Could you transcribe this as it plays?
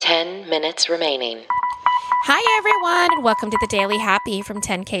10 minutes remaining. Hi, everyone, and welcome to the Daily Happy from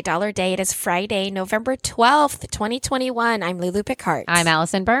 10K Dollar Day. It is Friday, November 12th, 2021. I'm Lulu Picard. I'm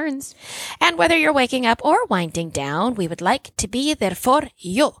Allison Burns. And whether you're waking up or winding down, we would like to be there for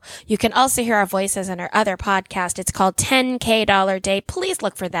you. You can also hear our voices in our other podcast. It's called 10K Dollar Day. Please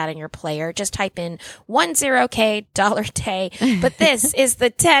look for that in your player. Just type in 10K Dollar Day. But this is the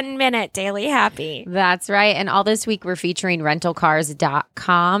 10-minute Daily Happy. That's right. And all this week, we're featuring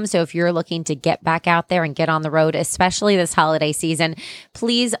rentalcars.com. So if you're looking to get back out there and get on the road, especially this holiday season,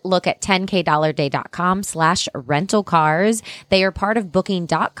 please look at 10kdollarday.com/rentalcars. They are part of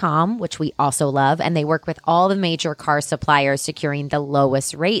booking.com, which we also love, and they work with all the major car suppliers, securing the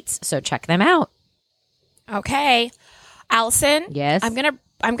lowest rates. So check them out. Okay. Allison? Yes? I'm gonna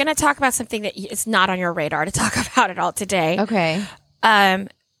talk about something that is not on your radar to talk about at all today. Okay.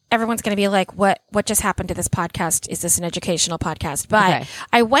 Everyone's going to be like, what just happened to this podcast? Is this an educational podcast? But Okay.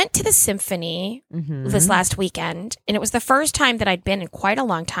 I went to the symphony this last weekend, and it was the first time that I'd been in quite a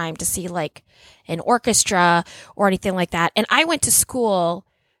long time to see like an orchestra or anything like that. And I went to school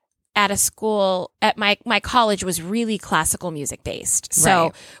at my college was really classical music based. So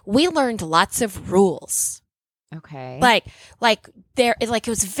Right. we learned lots of rules. Okay. It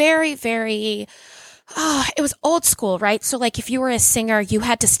was very, very, it was old school, right? So like if you were a singer, you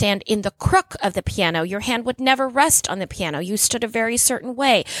had to stand in the crook of the piano. Your hand would never rest on the piano. You stood a very certain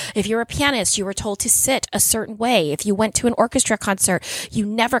way. If you're a pianist, you were told to sit a certain way. If you went to an orchestra concert, you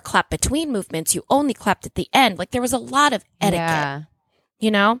never clapped between movements. You only clapped at the end. Like there was a lot of etiquette, Yeah.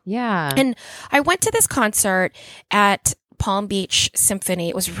 you know? Yeah. And I went to this concert at Palm Beach Symphony.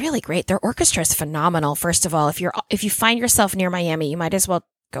 It was really great. Their orchestra is phenomenal. First of all, if you find yourself near Miami, you might as well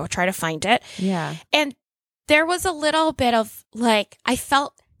go try to find it. Yeah. And there was a little bit of like, I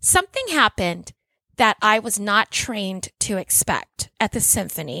felt something happened that I was not trained to expect at the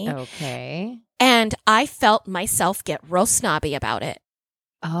symphony. Okay. And I felt myself get real snobby about it.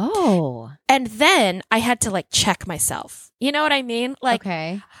 Oh. And then I had to like check myself. You know what I mean? Like,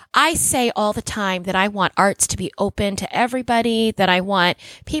 okay. I say all the time that I want arts to be open to everybody, that I want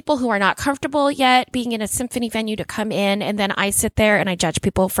people who are not comfortable yet being in a symphony venue to come in. And then I sit there and I judge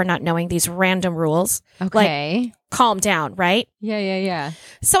people for not knowing these random rules. Okay. Like, calm down, right? Yeah.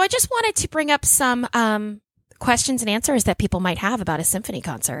 So I just wanted to bring up some questions and answers that people might have about a symphony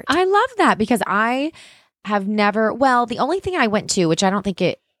concert. I love that because I have never, the only thing I went to, which I don't think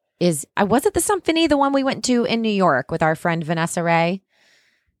it is, was it the symphony, the one we went to in New York with our friend Vanessa Ray?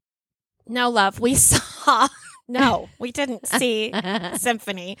 No, love. We didn't see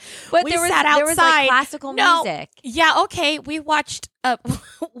symphony. But we there was sat outside. there was like classical music. Yeah, okay. We watched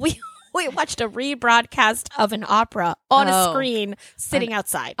we watched a rebroadcast of an opera on a screen sitting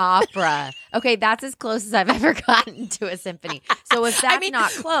outside. Opera. Okay, that's as close as I've ever gotten to a symphony. So if that's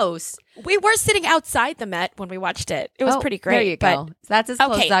not close. We were sitting outside the Met when we watched it. It was pretty great. There you go. So that's as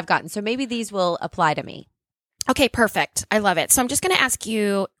close Okay. as I've gotten. So maybe these will apply to me. Okay, perfect. I love it. So I'm just going to ask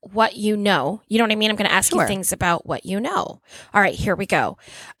you what you know. You know what I mean? I'm going to ask you things about what you know. All right, here we go.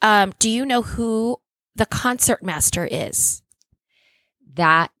 Do you know who the concertmaster is?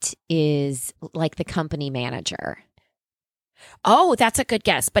 That is like the company manager. Oh, that's a good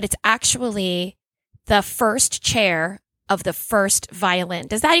guess, but it's actually the first chair of the first violin.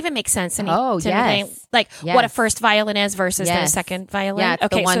 Does that even make sense? Yes. Like Yes. what a first violin is versus the Yes. second violin? Yeah, it's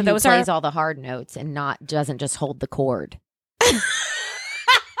okay, the one so who those plays are all the hard notes and doesn't just hold the chord.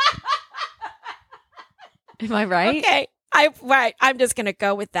 Am I right? Okay. I'm just going to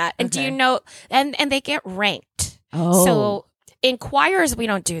go with that. And do you know and they get ranked. Oh. So in choirs, we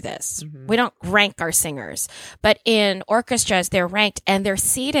don't do this. Mhm. We don't rank our singers. But in orchestras, they're ranked and they're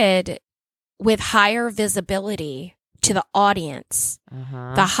seated with higher visibility to the audience,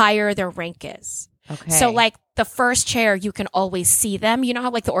 the higher their rank is. Okay. So like the first chair, you can always see them. You know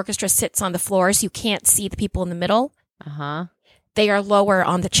how like the orchestra sits on the floor, so you can't see the people in the middle? They are lower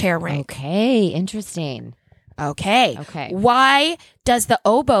on the chair rank. Okay. Interesting. Okay. Why does the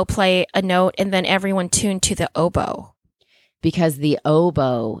oboe play a note and then everyone tune to the oboe? Because the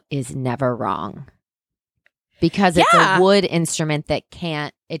oboe is never wrong. Because it's a wood instrument that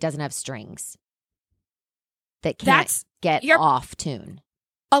it doesn't have strings. That can't get off tune.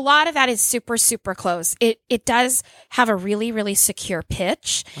 A lot of that is super, super close. It does have a really, really secure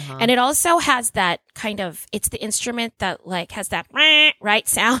pitch. And it also has that it's the instrument that like has that right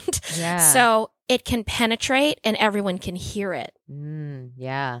sound. Yeah. So it can penetrate and everyone can hear it.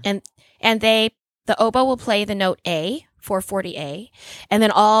 Yeah. And the oboe will play the note A, 440A, and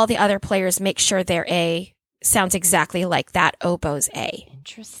then all the other players make sure their A sounds exactly like that oboe's A.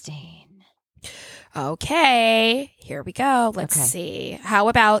 Interesting. Okay, here we go. Let's see. How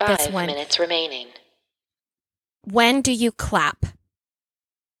about this one? 5 minutes remaining. When do you clap?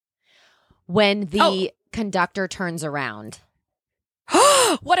 When the conductor turns around.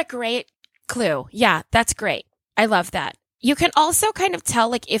 What a great clue. Yeah, that's great. I love that. You can also kind of tell,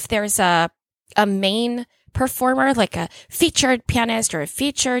 like, if there's a main performer, like a featured pianist or a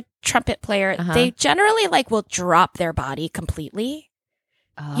featured trumpet player, they generally, like, will drop their body completely.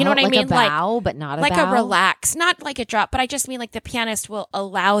 You know what I mean? Like a bow, but not a like bow? a relax, not like a drop, but I just mean like the pianist will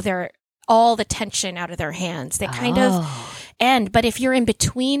allow all the tension out of their hands. They kind of end, but if you're in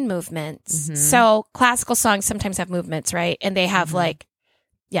between movements, so classical songs sometimes have movements, right? And they have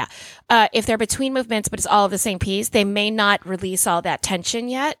if they're between movements, but it's all of the same piece, they may not release all that tension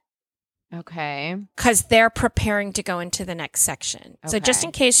yet. Okay. Because they're preparing to go into the next section. So just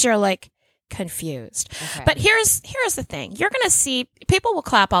in case you're like confused. Okay. But here's the thing. You're going to see people will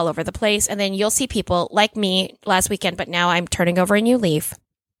clap all over the place, and then you'll see people like me last weekend, but now I'm turning over a new leaf,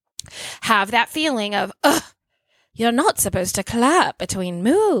 have that feeling of, you're not supposed to clap between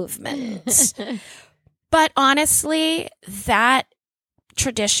movements. But honestly, that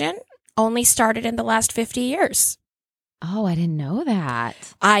tradition only started in the last 50 years. Oh, I didn't know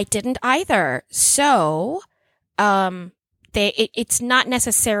that. I didn't either. So, it's not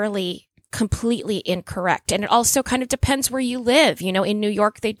necessarily completely incorrect. And it also kind of depends where you live. You know, in New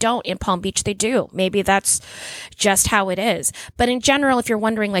York, they don't. In Palm Beach, they do. Maybe that's just how it is. But in general, if you're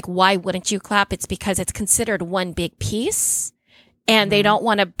wondering, like, why wouldn't you clap? It's because it's considered one big piece and they don't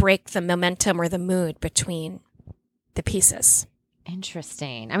want to break the momentum or the mood between the pieces.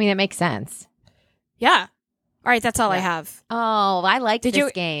 Interesting. I mean, it makes sense. Yeah. All right. That's all I have. Oh, I like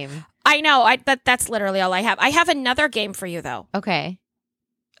this game. I know. That's literally all I have. I have another game for you, though. Okay.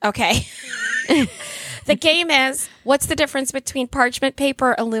 The game is, what's the difference between parchment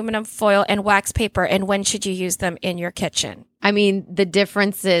paper, aluminum foil, and wax paper, and when should you use them in your kitchen? I mean, the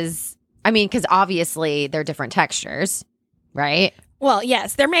difference is, because obviously they're different textures, right? Well,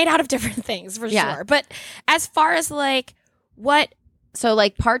 yes, they're made out of different things for sure. But as far as like what... So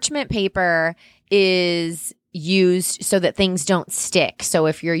like parchment paper is used so that things don't stick. So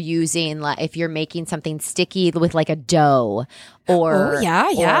if you're if you're making something sticky with like a dough or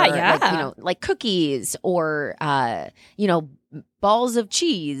like cookies or balls of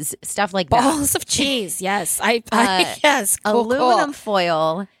cheese, stuff like that. Balls of cheese, yes. Yes, aluminum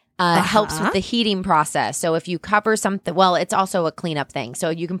foil helps with the heating process. So if you cover something, it's also a cleanup thing. So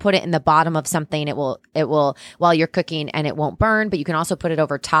you can put it in the bottom of something. It will while you're cooking, and it won't burn. But you can also put it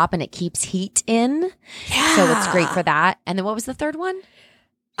over top, and it keeps heat in. Yeah. So it's great for that. And then what was the third one?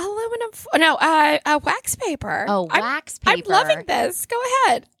 Wax paper. Oh, wax paper. I'm loving this. Go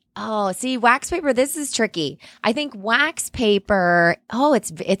ahead. Oh, see, wax paper, this is tricky. I think wax paper,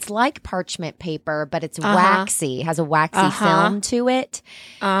 it's like parchment paper, but it's waxy, has a waxy film to it.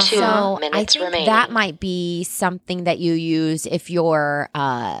 2 minutes remaining. That might be something that you use if you're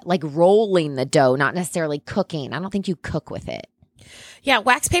like rolling the dough, not necessarily cooking. I don't think you cook with it. Yeah,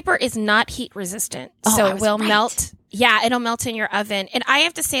 wax paper is not heat resistant, so it will melt. Yeah, it'll melt in your oven. And I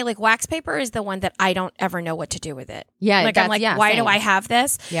have to say, like, wax paper is the one that I don't ever know what to do with it. Yeah. Like, I'm like, why do I have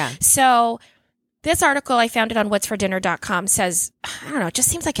this? Yeah. So this article, I found it on whatsfordinner.com, says, I don't know, it just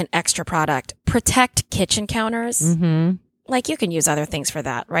seems like an extra product. Protect kitchen counters. Mm-hmm. Like, you can use other things for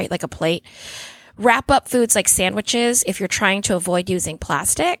that, right? Like a plate. Wrap up foods like sandwiches if you're trying to avoid using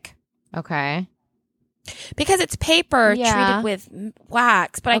plastic. Okay. Because it's paper treated with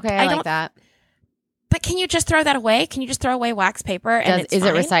wax. But I like that. But can you just throw that away? Can you just throw away wax paper and is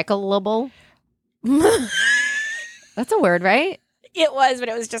it recyclable? That's a word, right? It was, but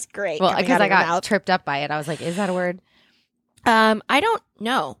it was just great. Well, because I got tripped up by it. I was like, is that a word? I don't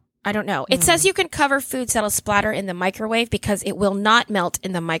know. It says you can cover foods that'll splatter in the microwave because it will not melt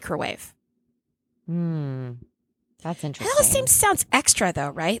in the microwave. That's interesting. It sounds extra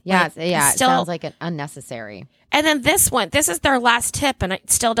though, right? Yeah, it sounds like an unnecessary. And then this is their last tip, and it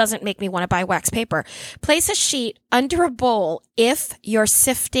still doesn't make me want to buy wax paper. Place a sheet under a bowl if you're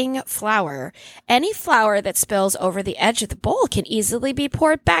sifting flour. Any flour that spills over the edge of the bowl can easily be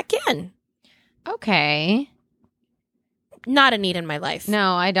poured back in. Okay. Not a need in my life.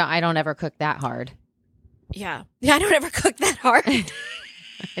 No, I don't ever cook that hard. Yeah, I don't ever cook that hard.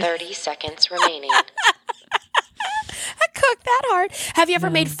 30 seconds remaining. I cook that hard. Have you ever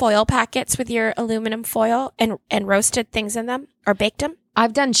made foil packets with your aluminum foil and roasted things in them or baked them?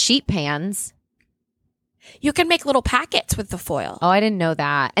 I've done sheet pans. You can make little packets with the foil. Oh, I didn't know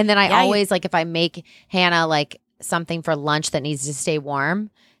that. And then I always, like, if I make Hannah, like, something for lunch that needs to stay warm,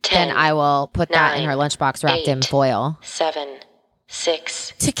 10, then I will put that in her lunchbox wrapped in foil. 7,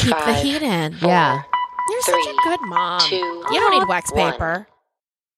 6, to keep 5, the heat in. 4, Yeah. You're 3, such a good mom. 2, You don't need wax 1. paper.